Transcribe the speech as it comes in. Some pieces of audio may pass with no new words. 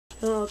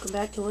Hello, welcome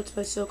back to Let's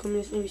Play SOCOM.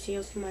 This movie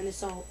sales combined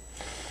assault.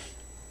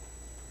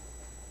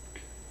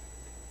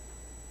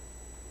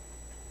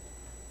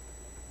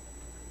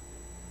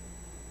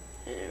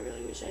 And I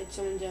really wish I had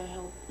someone to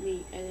help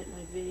me edit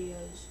my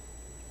videos.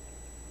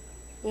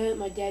 But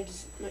my dad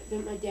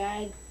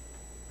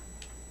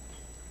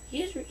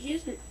he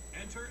doesn't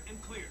Enter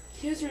and clear.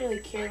 He doesn't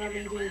really care about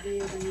me doing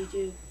videos on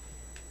YouTube.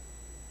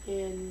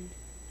 And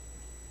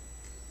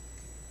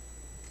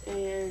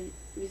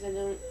because I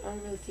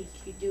don't really think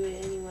he could do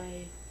it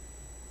anyway.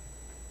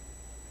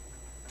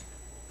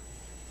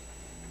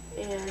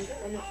 And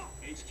I know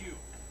HQ,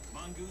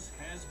 Mongoose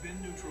has been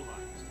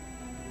neutralized.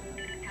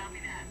 Copy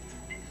that.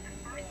 This is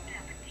the first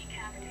step in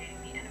decapitating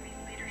the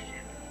enemy's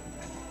leadership.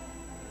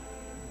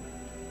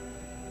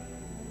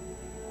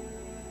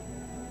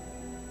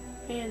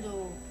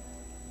 handle.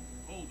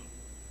 Hold him.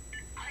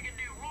 I can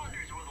do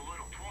wonders with a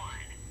little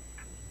twine.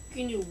 You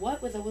can do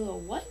what with a little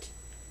what?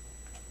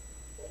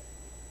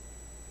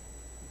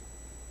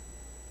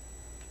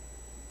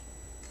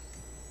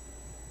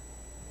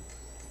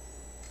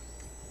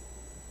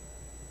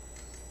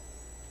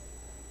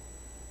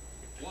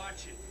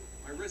 Watch it.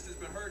 My wrist has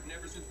been hurting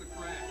ever since the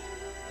crash.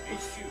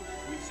 HQ,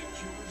 we've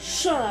secured.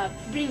 Shut up.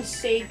 You're being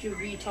saved, you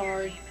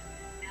retard.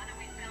 Now that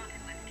we've found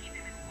him, let's keep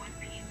him in one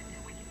piece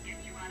until we can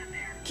get you out of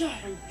there. God,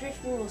 I'm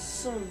Ungreatful little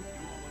son. You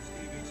almost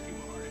gave HQ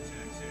a heart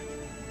attack,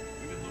 Sailor.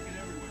 We've been looking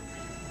everywhere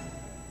for you.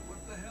 What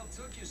the hell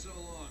took you so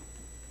long?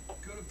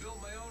 Could have built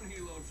my own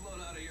helo and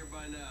flown out of here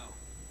by now.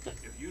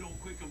 If you don't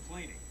quit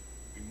complaining,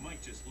 we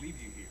might just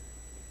leave you here.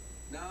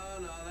 No,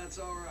 that's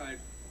all right.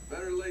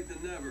 Better late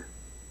than never.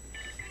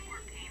 Good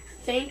work, team.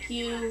 Thank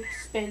you,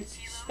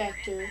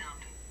 Spectre.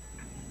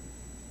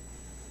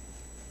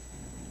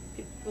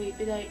 Wait,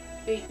 did I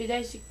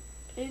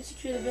didn't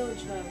secure the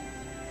village though.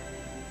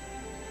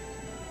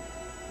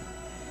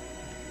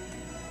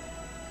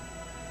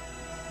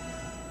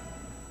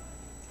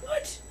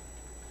 What?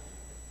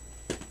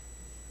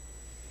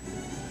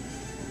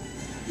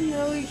 You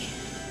know,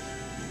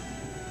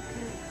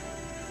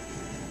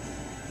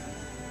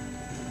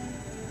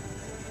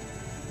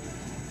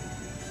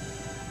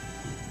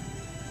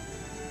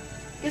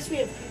 guess we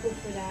have people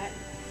for that.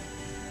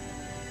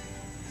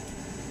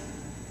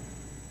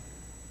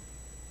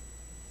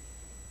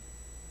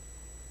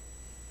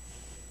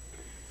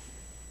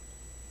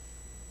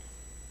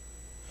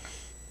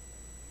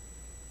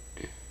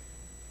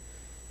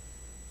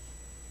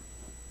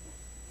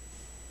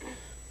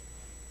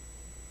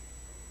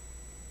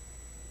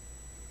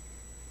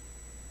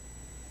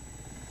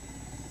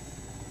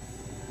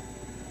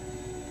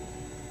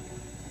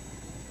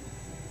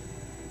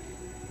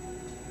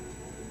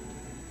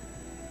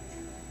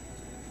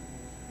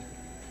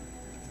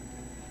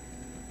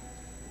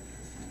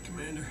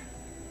 Commander,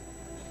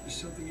 there's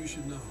something you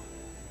should know.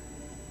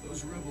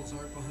 Those rebels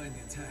aren't behind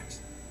the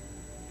attacks.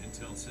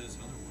 Intel says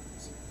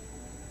otherwise.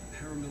 The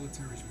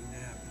paramilitaries we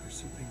nabbed are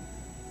something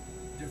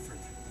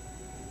different.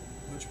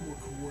 Much more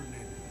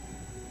coordinated,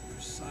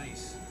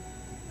 precise,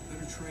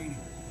 better training.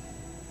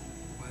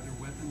 Buy their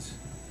weapons,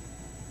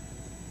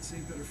 and say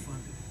better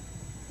funded.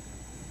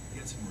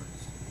 Get some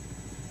rest.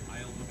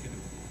 I'll look into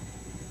it.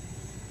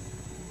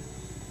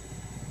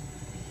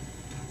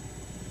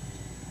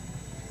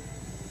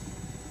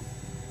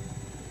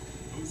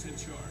 Who's in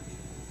charge?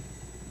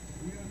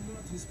 We are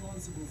not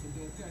responsible for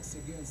the attacks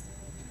against them.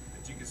 The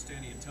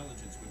Jigastani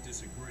intelligence would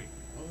disagree.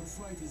 Our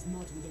fight is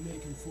not with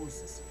American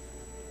forces.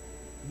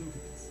 Look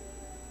at us.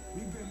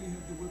 We barely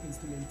have the weapons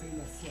to maintain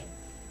our front.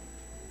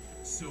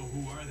 So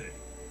who are they?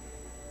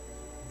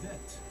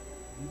 That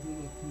we do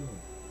not know.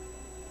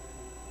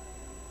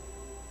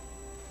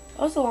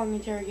 That was a long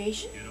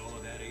interrogation. Get all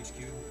of that, HQ?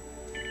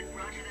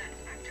 Roger that,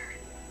 Spectre.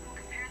 We'll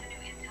compare the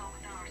new intel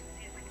with ours and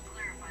see if we can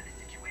clarify the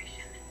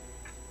situation.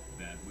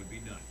 That would be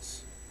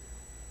nice.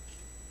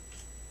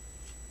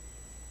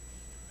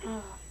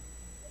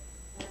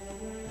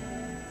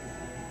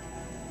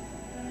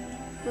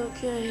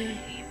 Okay.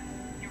 Team,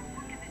 your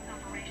work in this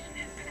operation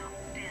has been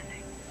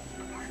outstanding.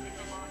 Apart from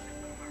the loss of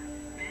Boomer,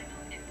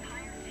 Vandal's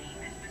entire team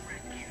has been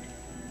rescued.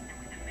 And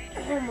with the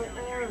major Oh, my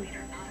paramilitary arm.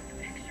 leader out of the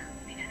picture,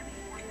 the enemy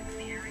forces in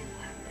the area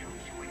will have no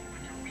choice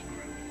but to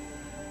regroup.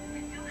 We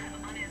still have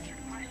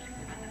unanswered questions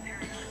about the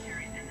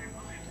paramilitaries and their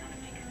motives on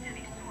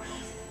Jigastani soil.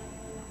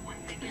 But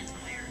one thing is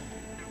clear,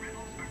 the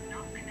rebels are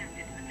not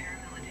connected to the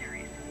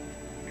paramilitaries.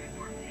 Good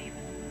work, team.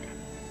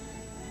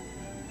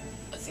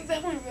 I think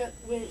that one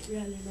went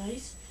rather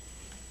nice.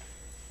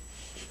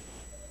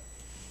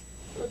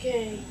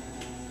 Okay.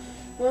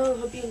 Well,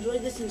 hope you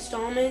enjoyed this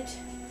installment.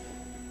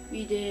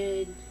 We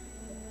did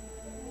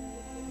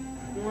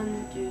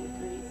 1, 2,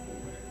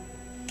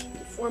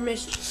 3, 4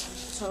 missions.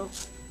 So,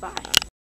 bye.